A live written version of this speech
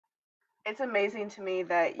It's amazing to me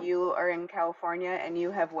that you are in California and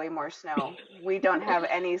you have way more snow. We don't have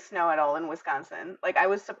any snow at all in Wisconsin. Like I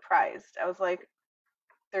was surprised. I was like,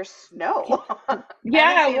 there's snow. I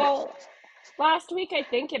haven't Yeah, seen it. well, last week I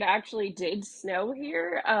think it actually did snow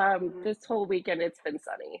here. Mhm. This whole weekend it's been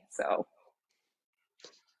sunny. So,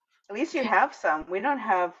 At least you have some. We don't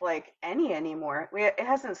have like any anymore. It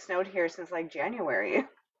hasn't snowed here since like January.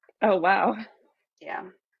 oh wow. Yeah,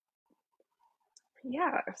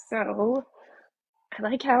 Yeah, so I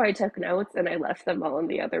like how I took notes and I left them all in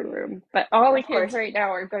the other room. But all the of kids course. right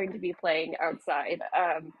now are going to be playing outside.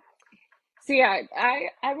 So yeah,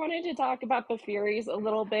 I wanted to talk about the Furies a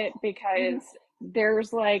little bit Hmm. because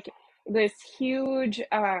there's like this huge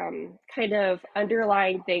kind of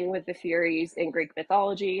underlying thing with the Furies in Greek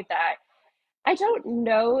mythology that I don't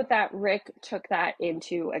know that Rick took that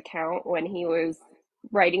into account when he was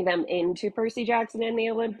writing them into Percy Jackson and the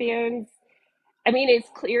Olympians. I mean, it's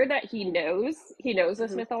clear that he knows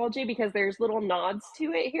this Hmm. mythology because there's little nods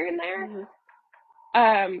to it here and there. Hmm.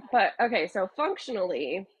 But okay, so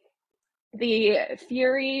functionally, the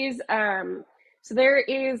Furies. So there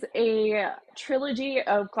is a trilogy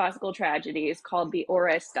of classical tragedies called the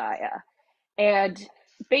Oresteia, and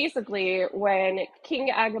basically, when King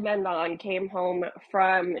Agamemnon came home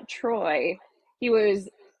from Troy, he was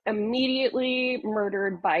immediately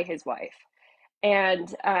murdered by his wife. And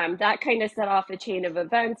that kind of set off a chain of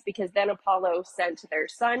events because then Apollo sent their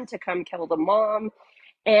son to come kill the mom.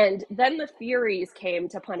 And then the Furies came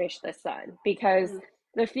to punish the son because Hmm.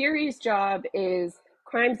 the Furies' job is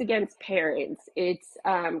crimes against parents, it's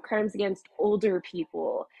crimes against older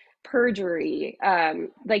people, perjury.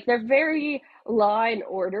 Like they're very law and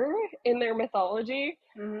order in their mythology.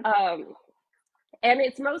 Hmm. Um, and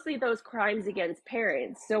it's mostly those crimes against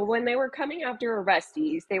parents. So when they were coming after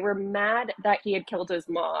Orestes, they were mad that he had killed his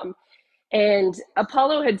mom. And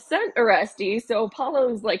Apollo had sent Orestes, so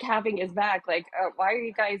Apollo's like having his back, like, why are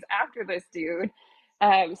you guys after this dude?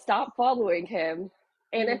 Stop following him.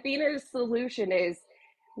 And Hmm. Athena's solution is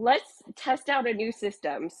let's test out a new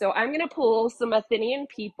system. So I'm going to pull some Athenian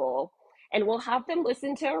people and we'll have them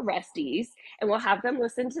listen to Orestes and we'll have them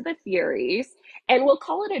listen to the Furies and we'll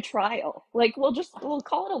call it a trial. Like we'll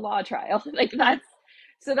call it a law trial. Like that's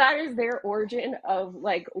so that is their origin of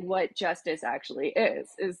like what justice actually is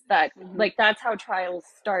that Hmm. like that's how trials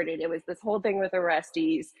started. It was this whole thing with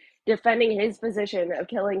Orestes defending his position of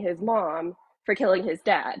killing his mom for killing his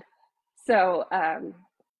dad. So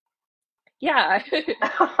yeah.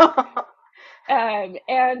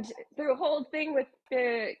 And the whole thing with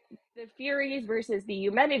the Furies versus the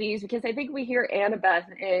Eumenides, because I think we hear Annabeth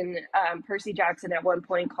in Percy Jackson at one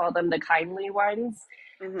point call them the kindly ones.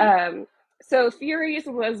 Hmm. Um, so Furies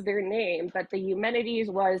was their name, but the Eumenides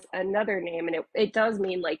was another name, and it does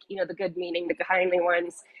mean like the good meaning, the kindly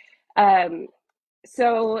ones. Um,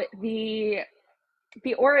 so the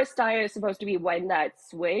Oresteia is supposed to be when that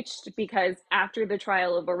switched because after the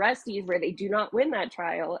trial of Orestes, where they do not win that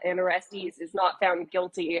trial, and Orestes is not found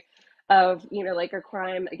guilty of, like a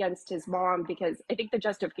crime against his mom, because I think the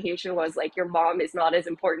justification was like your mom is not as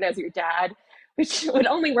important as your dad, which would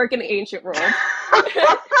only work in the ancient world.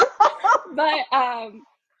 But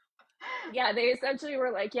yeah, they essentially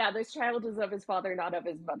were like, yeah, this child is of his father, not of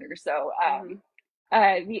his mother. So Hmm.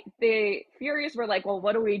 the Furious were like, well,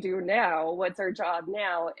 what do we do now? What's our job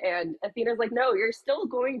now? And Athena's like, no, you're still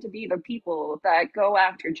going to be the people that go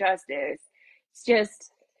after justice. It's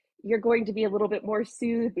just you're going to be a little bit more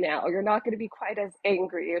soothed now. You're not going to be quite as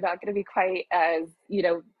angry. You're not going to be quite as,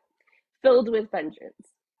 filled with vengeance.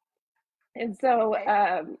 And so,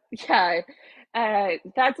 Okay. yeah,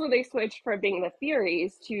 that's when they switched from being the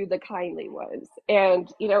Furies to the kindly ones. And,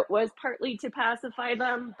 it was partly to pacify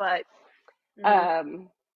them, but Hmm. um,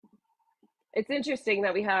 it's interesting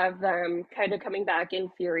that we have them kind of coming back in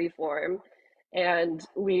Fury form. And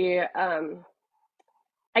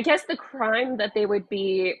I guess the crime that they would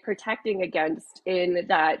be protecting against in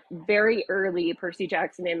that very early Percy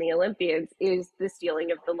Jackson and the Olympians is the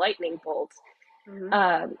stealing of the lightning bolt. Hmm.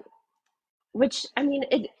 Um, which, I mean,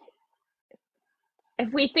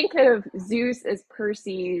 if we think of Zeus as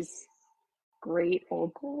Percy's great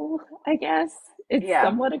uncle, I guess it's Yeah.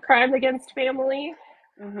 somewhat a crime against family.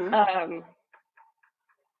 Hmm. Um,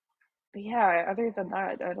 but yeah, other than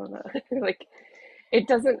that, I don't know. Like, it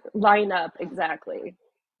doesn't line up exactly.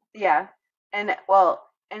 Yeah. And well,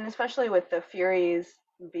 and especially with the Furies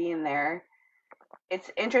being there,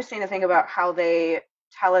 it's interesting to think about how they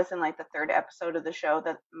tell us in like the third episode of the show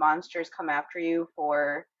that monsters come after you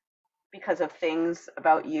for because of things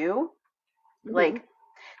about you. Hmm. Like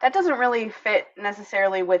that doesn't really fit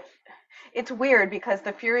necessarily with It's weird because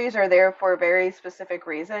the Furies are there for a very specific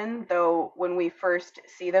reason, though when we first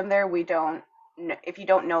see them there, we don't, if you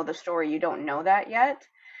don't know the story, you don't know that yet.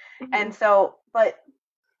 And Mhm. so, but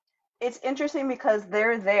it's interesting because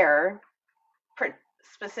they're there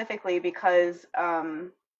specifically because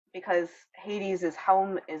Hades'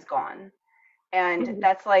 helm is gone, and Mhm.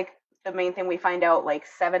 that's like the main thing we find out like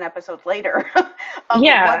 7 episodes later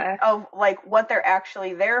Yeah. of like what they're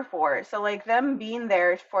actually there for. So like them being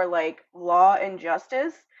there for like law and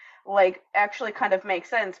justice like actually kind of makes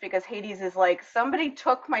sense because Hades is like somebody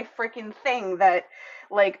took my freaking thing that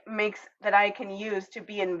like makes that I can use to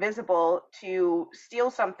be invisible to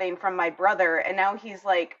steal something from my brother, and now he's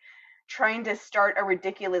like trying to start a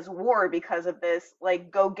ridiculous war because of this,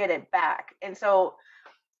 like go get it back. And so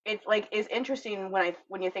it like is interesting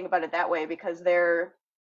when you think about it that way because they're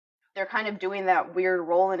kind of doing that weird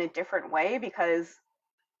role in a different way because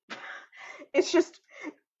it's just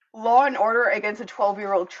law and order against a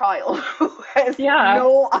 12-year-old child who has Yeah.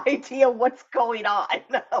 no idea what's going on.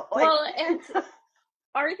 Like, Well, and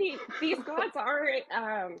are these gods aren't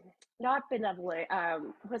not benevolent,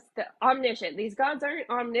 what's the omniscient. These gods aren't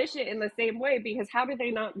omniscient in the same way, because how do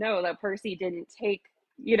they not know that Percy didn't take,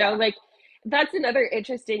 yeah. like, that's another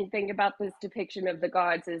interesting thing about this depiction of the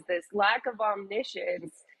gods, is this lack of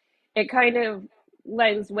omniscience. It kind of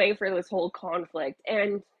lends way for this whole conflict.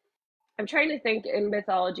 And I'm trying to think, in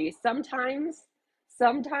mythology, sometimes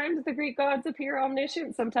the Greek gods appear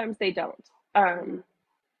omniscient, sometimes they don't. Hmm.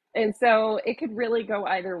 And so it could really go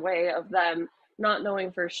either way, of them not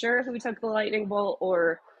knowing for sure who took the lightning bolt,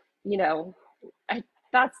 or, you know, I,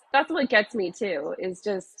 that's what gets me too, is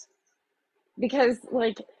just because,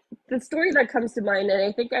 like, the story that comes to mind, and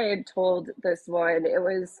I think I had told this one, it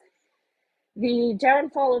was the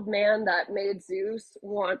downfall of man that made Zeus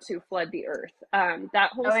want to flood the earth.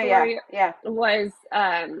 That whole Oh yeah, story yeah. was,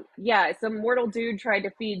 yeah, some mortal dude tried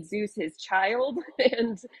to feed Zeus his child,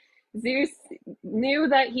 and Zeus knew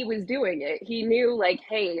that he was doing it. He knew, like,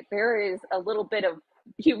 hey, there is a little bit of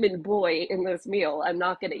human boy in this meal. I'm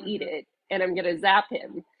not going to eat Hmm. it, and I'm going to zap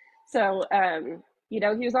him. So, he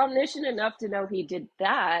was omniscient enough to know he did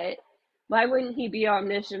that. Why wouldn't he be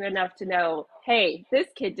omniscient enough to know, hey, this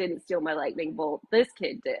kid didn't steal my lightning bolt, this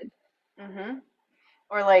kid did? Hmm.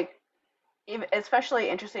 Or like even, especially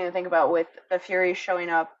interesting to think about with the Furies showing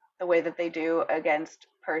up the way that they do against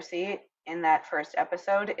Percy in that first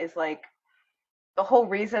episode is like the whole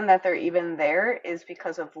reason that they're even there is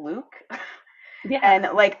because of Luke. Yeah.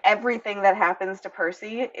 And like everything that happens to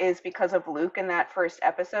Percy is because of Luke in that first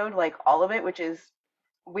episode, like all of it, which is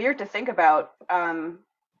weird to think about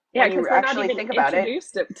Yeah, when because you we're not actually even think about it.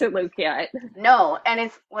 introduced to Luke yet. No, and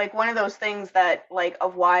it's like one of those things that like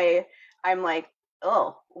of why I'm like,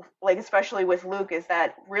 oh, like especially with Luke is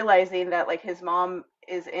that realizing that like his mom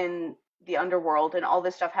is in the underworld and all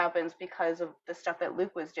this stuff happens because of the stuff that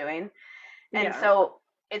Luke was doing. And Yeah. so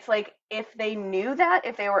it's like if they knew that,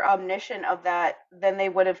 if they were omniscient of that, then they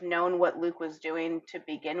would have known what Luke was doing to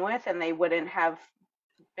begin with, and they wouldn't have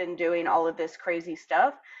been doing all of this crazy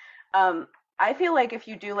stuff. Um, I feel like if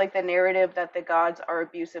you do like the narrative that the gods are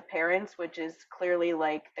abusive parents, which is clearly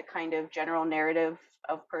like the kind of general narrative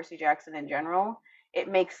of Percy Jackson in general, it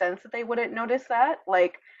makes sense that they wouldn't notice that.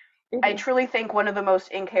 Like I Hmm. truly think one of the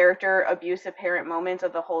most in character abusive parent moments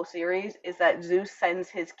of the whole series is that Zeus sends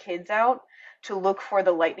his kids out to look for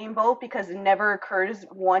the lightning bolt because it never occurs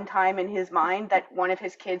one time in his mind that one of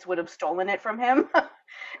his kids would have stolen it from him.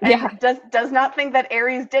 And Yeah. does not think that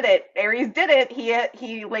Ares did it. Ares did it.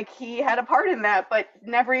 He had a part in that, but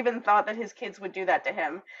never even thought that his kids would do that to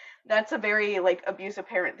him. That's a very like abusive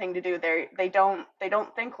parent thing to do. They don't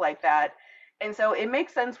think like that. And so it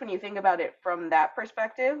makes sense when you think about it from that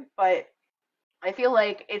perspective, but I feel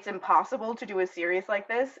like it's impossible to do a series like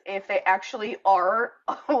this if they actually are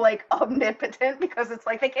like omnipotent because it's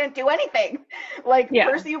like they can't do anything. Like Yeah.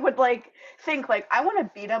 Percy would like think like I want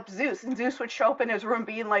to beat up Zeus and Zeus would show up in his room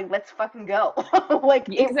being like let's fucking go. Like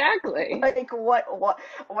it Exactly. like what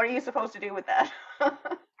are you supposed to do with that?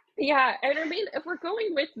 Yeah, and I mean, if we're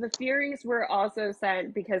going with the Furies were also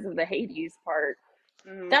sent because of the Hades part,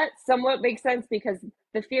 Mhm. that somewhat makes sense, because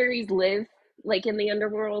the Furies live, like, in the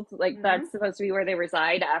underworld, like Mhm. that's supposed to be where they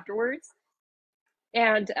reside afterwards.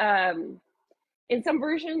 And in some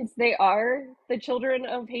versions they are the children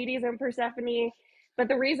of Hades and Persephone, but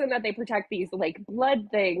the reason that they protect these, like, blood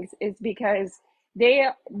things is because they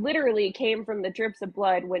literally came from the drips of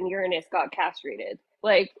blood when Uranus got castrated.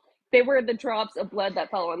 Like, they were the drops of blood that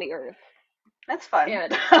fell on the earth. That's fun.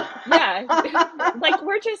 And yeah, like,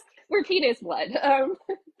 we're penis blood.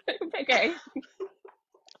 Okay.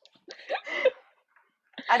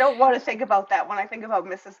 I don't want to think about that when I think about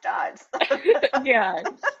Mrs. Dodds. Yeah.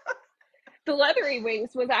 The leathery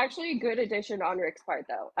wings was actually a good addition on Rick's part,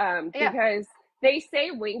 though, Yeah. because they say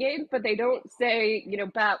winged, but they don't say,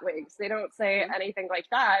 bat wings. They don't say Hmm. anything like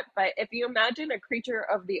that. But if you imagine a creature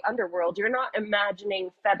of the underworld, you're not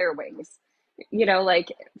imagining feather wings.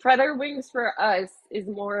 Like feather wings for us is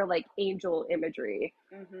more like angel imagery,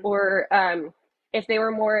 Hmm. or if they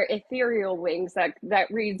were more ethereal wings, that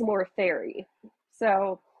reads more fairy.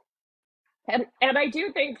 So and I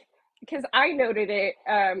do think, because I noted it,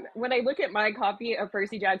 when I look at my copy of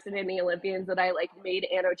Percy Jackson and the Olympians that I like made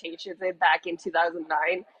annotations in back in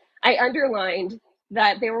 2009, I underlined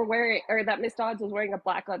that they were wearing, or that Miss Dodds was wearing a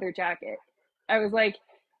black leather jacket. I was like,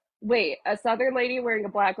 wait, a Southern lady wearing a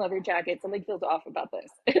black leather jacket, something feels off about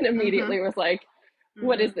this. And Hmm. immediately was like,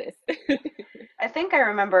 what Hmm. is this? I think I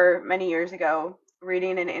remember many years ago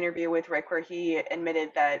reading an interview with Rick where he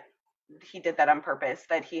admitted that he did that on purpose,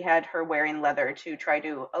 that he had her wearing leather to try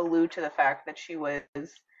to allude to the fact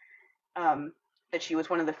um, that she was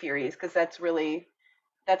one of the Furies, because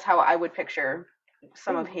that's how I would picture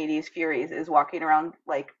some of Hades' Furies is walking around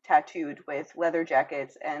like tattooed with leather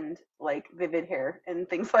jackets and like vivid hair and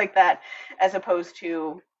things like that, as opposed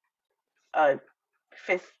to a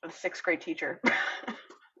fifth or sixth grade teacher.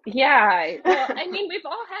 Yeah. Well, I mean, we've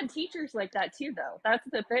all had teachers like that too, though. That's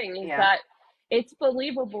the thing, is Yeah. that it's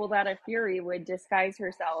believable that a Fury would disguise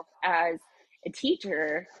herself as a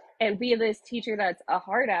teacher and be this teacher that's a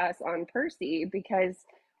hard ass on Percy, because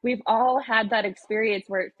we've all had that experience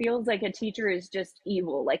where it feels like a teacher is just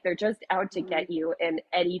evil. Like they're just out to Mhm. get you, and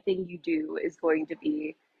anything you do is going to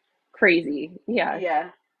be crazy. Yeah.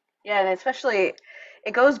 Yeah. Yeah, and especially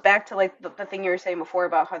it goes back to like the thing you were saying before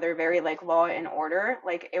about how they're very like law and order.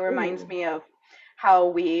 Like it reminds Mm, me of how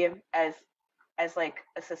we as like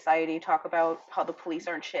a society talk about how the police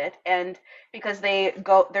aren't shit, and because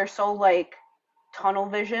they're so like tunnel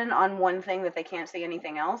vision on one thing that they can't see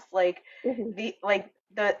anything else. mhm.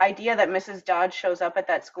 The idea that Mrs. Dodge shows up at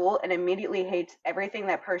that school and immediately hates everything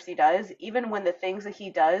that Percy does, even when the things that he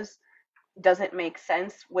does doesn't make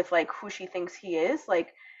sense with like who she thinks he is.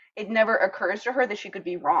 Like it never occurs to her that she could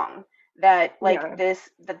be wrong, that Yeah. this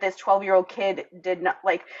 12-year-old kid did not,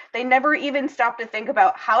 like, they never even stop to think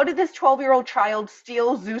about how did this 12-year-old child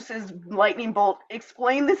steal Zeus's lightning bolt.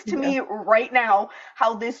 Explain this to Yeah. me right now,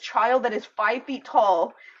 how this child that is 5 feet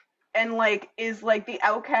tall and like is like the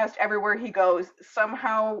outcast everywhere he goes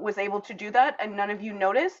somehow was able to do that and none of you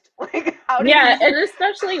noticed. Like how did Yeah, he? and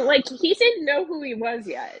especially like he didn't know who he was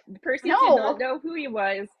yet. Percy did not No. know who he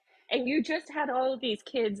was, and you just had all of these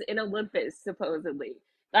kids in Olympus, supposedly.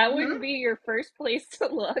 That Hmm. wouldn't be your first place to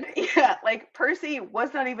look. Yeah, like Percy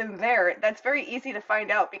was not even there. That's very easy to find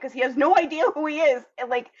out because he has no idea who he is. And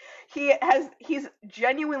like he's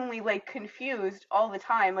genuinely like confused all the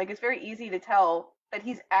time. Like it's very easy to tell that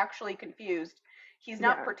he's actually confused. He's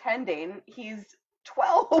not Yeah, pretending. He's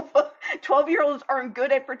 12. 12-year-olds aren't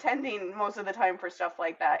good at pretending most of the time for stuff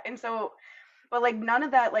like that. And so but like none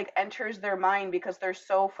of that like enters their mind because they're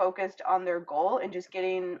so focused on their goal and just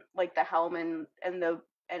getting like the helm and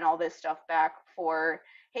all this stuff back for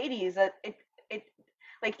Hades, that it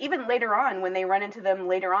like even later on when they run into them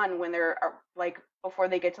later on when they're like before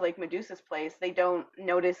they get to like Medusa's place, they don't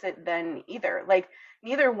notice it then either. Like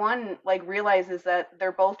neither one like realizes that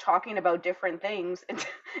they're both talking about different things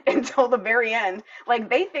until the very end. Like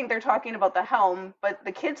they think they're talking about the helm, but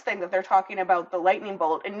the kids think that they're talking about the lightning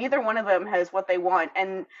bolt, and neither one of them has what they want,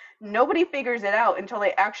 and nobody figures it out until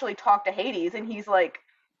they actually talk to Hades, and he's like,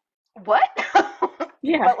 "What?"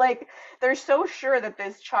 yeah, But like they're so sure that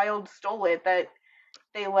this child stole it that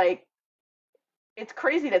they like it's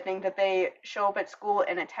crazy to think that they show up at school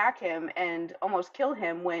and attack him and almost kill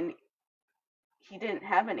him when he didn't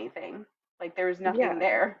have anything. Like there was nothing yeah.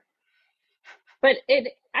 there. But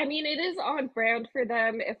I mean, it is on brand for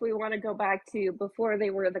them if we want to go back to before they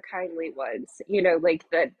were the kindly ones, like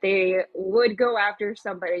that they would go after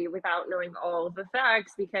somebody without knowing all the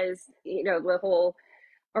facts, because, the whole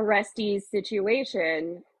Orestes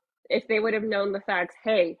situation, if they would have known the facts,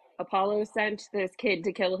 hey, Apollo sent this kid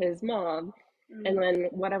to kill his mom, and Mm. then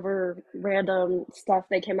whatever random stuff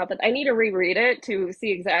they came up with. I need to reread it to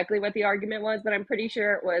see exactly what the argument was, but I'm pretty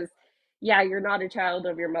sure it was, yeah, you're not a child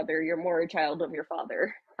of your mother, you're more a child of your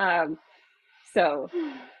father. So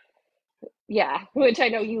yeah, which I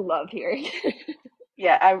know you love hearing.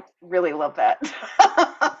 Yeah, I really love that.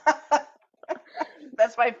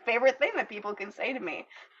 That's my favorite thing that people can say to me.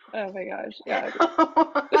 Oh my gosh, yeah.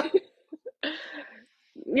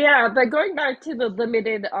 Yeah, but going back to the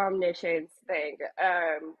limited omniscience thing,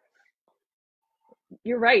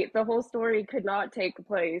 you're right. The whole story could not take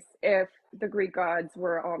place if the Greek gods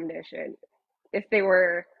were omniscient, if they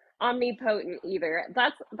were omnipotent either.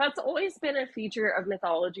 That's always been a feature of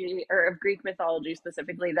mythology, or of Greek mythology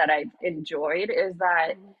specifically, that I've enjoyed, is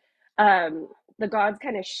that Mhm. um the gods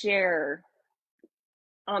kind of share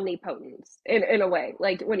omnipotence in a way.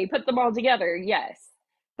 Like when you put them all together, yes,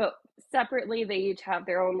 but separately they each have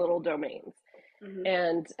their own little domains. Mhm.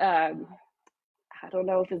 And I don't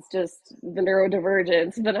know if it's just the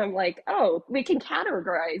neurodivergence, but I'm like, oh, we can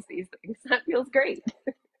categorize these things. That feels great.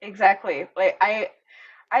 Exactly. Like I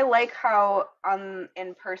like how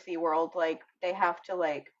in Percy world like they have to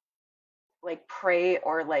pray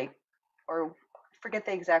or or forget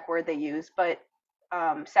the exact word they use, but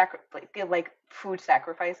give like food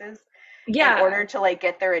sacrifices in Yeah, order to like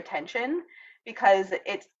get their attention because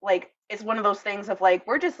it's like it's one of those things of like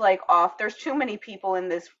we're just like off. There's too many people in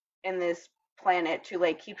this planet to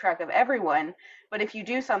like keep track of everyone. But if you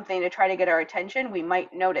do something to try to get our attention, we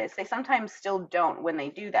might notice. They sometimes still don't when they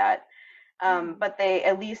do that. But they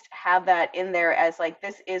at least have that in there as like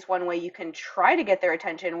this is one way you can try to get their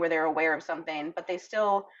attention where they're aware of something, but they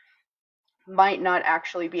still might not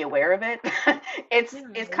actually be aware of it. It's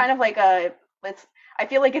yeah, kind of like a it's I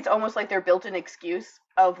feel like it's almost like their built-in excuse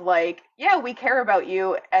of like, yeah, we care about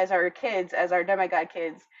you as our kids, as our demigod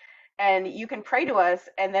kids, and you can pray to us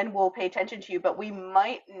and then we'll pay attention to you, but we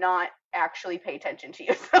might not actually pay attention to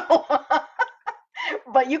you. So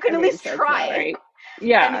but you I can at mean, least sounds about try. right.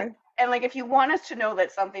 And Yeah, like if you want us to know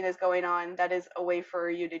that something is going on, that is a way for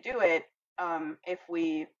you to do it, if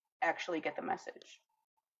we actually get the message.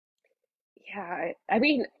 yeah. I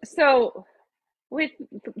mean, so with,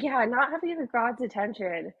 yeah, not having the god's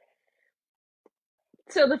attention.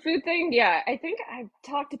 So the food thing, yeah, I think I've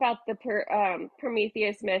talked about the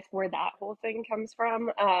Prometheus myth, where that whole thing comes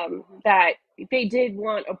from. Hmm. That they did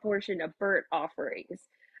want a portion of burnt offerings,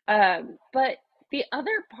 but the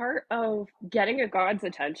other part of getting a god's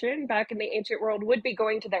attention back in the ancient world would be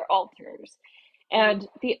going to their altars. Hmm. And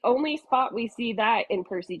the only spot we see that in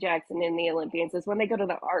Percy Jackson in the Olympians is when they go to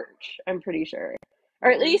the Arch, I'm pretty sure.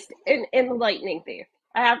 Or at Hmm. least in the Lightning Thief.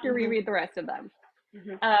 I have to Hmm. reread the rest of them.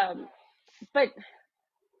 Hmm. Um, but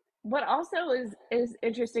what also is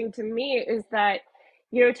interesting to me is that,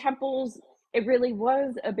 temples, it really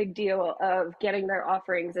was a big deal of getting their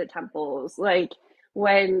offerings at temples. Like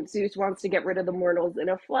when Zeus wants to get rid of the mortals in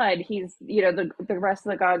a flood, he's, the rest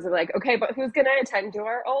of the gods are like, okay, but who's going to attend to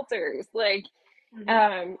our altars? Like, Hmm.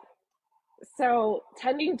 um so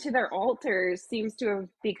tending to their altars seems to have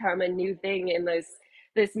become a new thing in this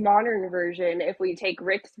modern version, if we take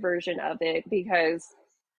Rick's version of it, because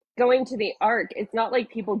going to the Ark, it's not like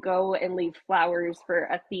people go and leave flowers for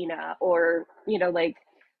Athena, or, like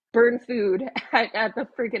burn food at the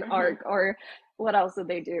freaking Hmm. Ark, or what else did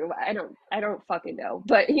they do? I don't fucking know.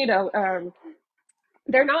 But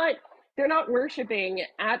they're not they're not worshiping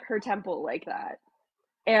at her temple like that.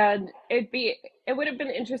 And it would have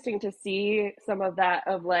been interesting to see some of that,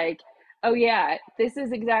 of like, oh yeah, this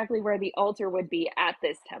is exactly where the altar would be at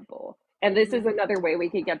this temple, and this Hmm. is another way we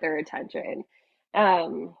could get their attention.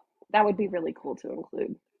 um that would be really cool to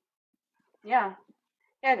include. Yeah,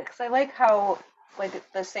 yeah, because I like how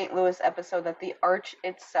like the St. Louis episode that the arch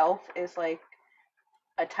itself is like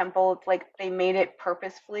a temple. It's like they made it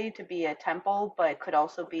purposefully to be a temple, but could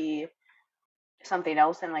also be something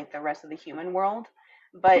else in like the rest of the human world.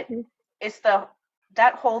 But Mhm, it's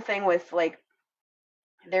that whole thing with like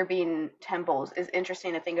there being temples is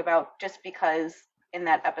interesting to think about just because in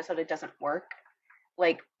that episode it doesn't work.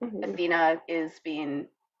 Like mhm. Athena is being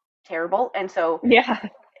terrible, and so Yeah.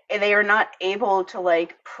 they are not able to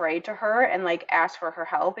like pray to her and like ask for her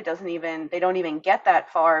help. It doesn't even they don't even get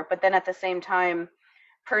that far. But then at the same time,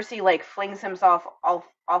 Percy like flings himself off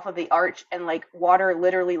of the arch and like water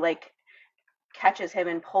literally like catches him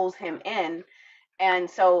and pulls him in. And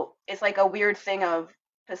so it's like a weird thing of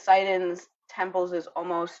Poseidon's temples is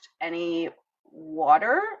almost any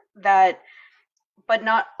water that, but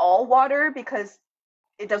not all water because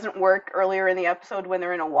it doesn't work earlier in the episode when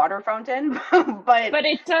they're in a water fountain. But But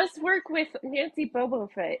it does work with Nancy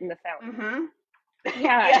Bobofet in the fountain. hmm.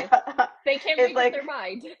 Yeah, Yeah, they can't it's make up like their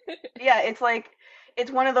mind. yeah, it's like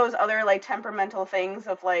it's one of those other like temperamental things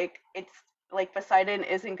of like it's like Poseidon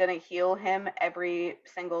isn't gonna heal him every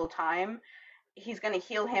single time. He's gonna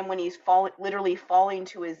heal him when he's literally falling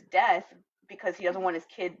to his death because he doesn't want his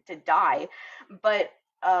kid to die. But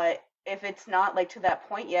uh, if it's not like to that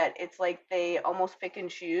point yet, it's like they almost pick and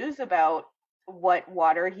choose about what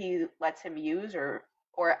water he lets him use, or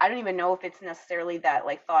I don't even know if it's necessarily that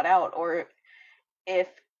like thought out, or if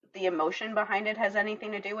the emotion behind it has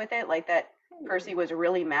anything to do with it, like that Percy was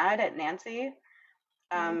really mad at Nancy.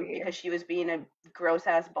 Maybe. because she was being a gross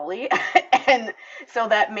ass bully. And so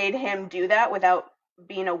that made him do that without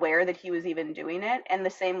being aware that he was even doing it. And the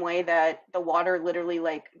same way that the water literally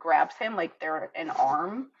like grabs him like they're an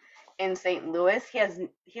arm in St. Louis,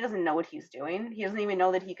 he doesn't know what he's doing. He doesn't even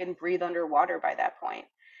know that he can breathe underwater by that point.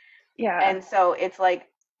 Yeah. And so it's like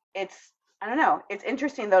it's I don't know. It's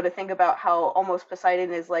interesting though to think about how almost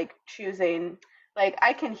Poseidon is like choosing like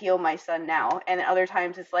I can heal my son now, and other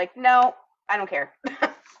times it's like no, I don't care.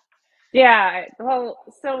 Yeah. Well,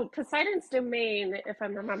 so Poseidon's domain, if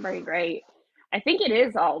I'm remembering right, I think it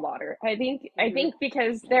is all water. I Hmm. think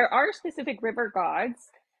because there are specific river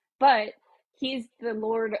gods, but he's the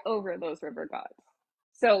lord over those river gods.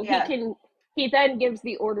 So Yeah. he then gives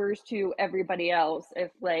the orders to everybody else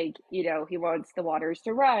if like, he wants the waters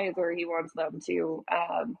to rise or he wants them to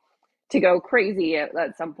go crazy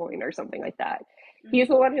at some point or something like that. He's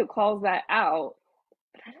Hmm. the one who calls that out.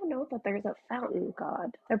 But I don't know that there's a fountain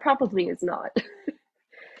god. There probably is not.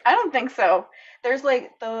 I don't think so. There's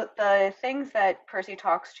like the things that Percy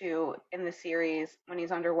talks to in the series when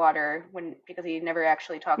he's underwater, when because he never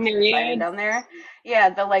actually talks to Poseidon Myriads. down there. Yeah,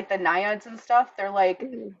 the like the naiads and stuff.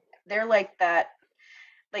 Mm, They're like that.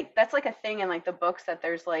 Like that's like a thing in like the books that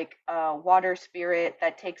there's like a water spirit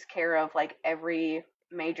that takes care of like every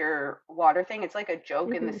major water thing. It's like a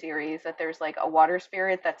joke in the mhm. series that there's like a water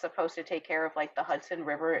spirit that's supposed to take care of like the Hudson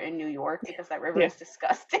River in New York because that river Yeah. is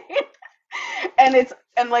disgusting.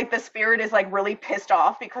 And like the spirit is like really pissed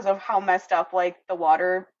off because of how messed up like the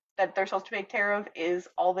water that they're supposed to take care of is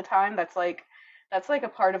all the time. That's like a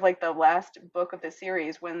part of like the last book of the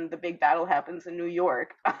series when the big battle happens in New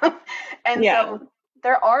York. And Yeah. so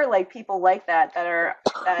there are like people like that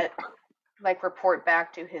like report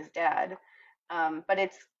back to his dad. But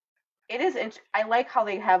I like how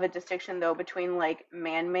they have a distinction though between like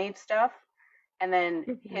man-made stuff and then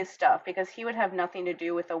Mhm. his stuff because he would have nothing to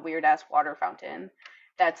do with a weird ass water fountain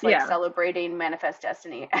that's like Yeah. celebrating manifest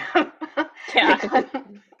destiny Yeah. because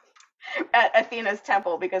at Athena's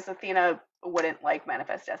temple because Athena wouldn't like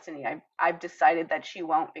manifest destiny. I've decided that she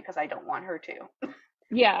won't because I don't want her to.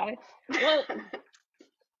 Yeah. Well,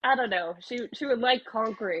 I don't know. She would like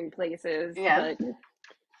conquering places, Yeah. but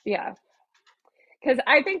yeah. Because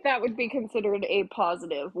I think that would be considered a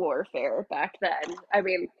positive warfare back then. I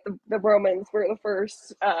mean, the Romans were the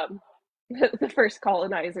first, the first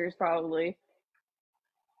colonizers, probably.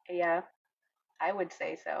 Yeah, I would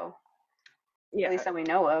say so. At least Yeah, that we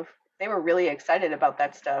know of. They were really excited about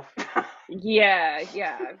that stuff. yeah,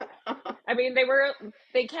 yeah. I mean,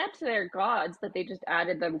 they kept their gods, but they just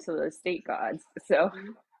added them to the state gods. So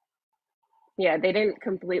Mhm. yeah, they didn't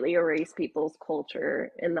completely erase people's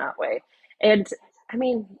culture in that way. And I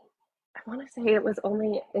mean, I want to say it was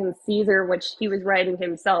only in Caesar, which he was writing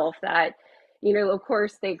himself, that, of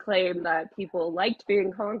course, they claim that people liked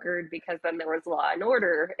being conquered because then there was law and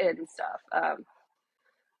order and stuff.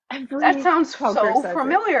 That Every sounds culture so says it.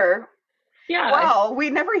 familiar. Yeah, Wow, we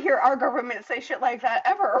never hear our government say shit like that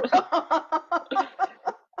ever.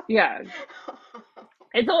 yeah.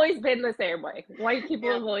 It's always been the same way. White people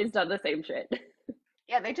Yeah. have always done the same shit.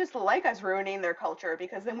 Yeah, they just like us ruining their culture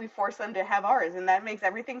because then we force them to have ours, and that makes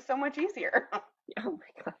everything so much easier. Oh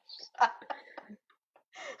my god.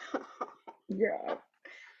 Yeah.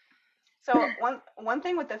 So one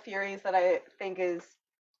thing with the Furies that I think is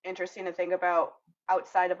interesting to think about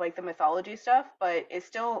outside of like the mythology stuff, but is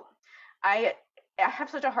still I I have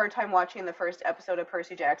such a hard time watching the first episode of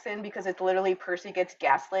Percy Jackson because it's literally Percy gets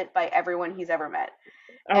gaslit by everyone he's ever met.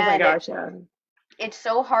 Oh my And gosh, yeah. it's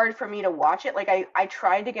so hard for me to watch it. Like I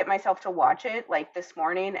tried to get myself to watch it like this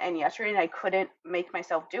morning and yesterday and I couldn't make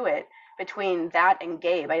myself do it between that and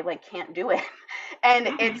Gabe. I like can't do it. And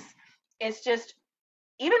it's just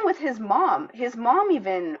even with his mom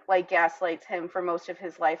even like gaslights him for most of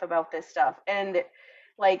his life about this stuff. And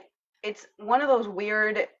like it's one of those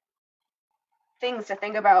weird things to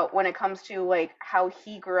think about when it comes to like how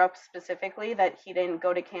he grew up specifically that he didn't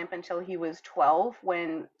go to camp until he was 12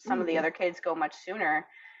 when some of the Mhm. other kids go much sooner.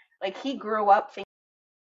 Like he grew up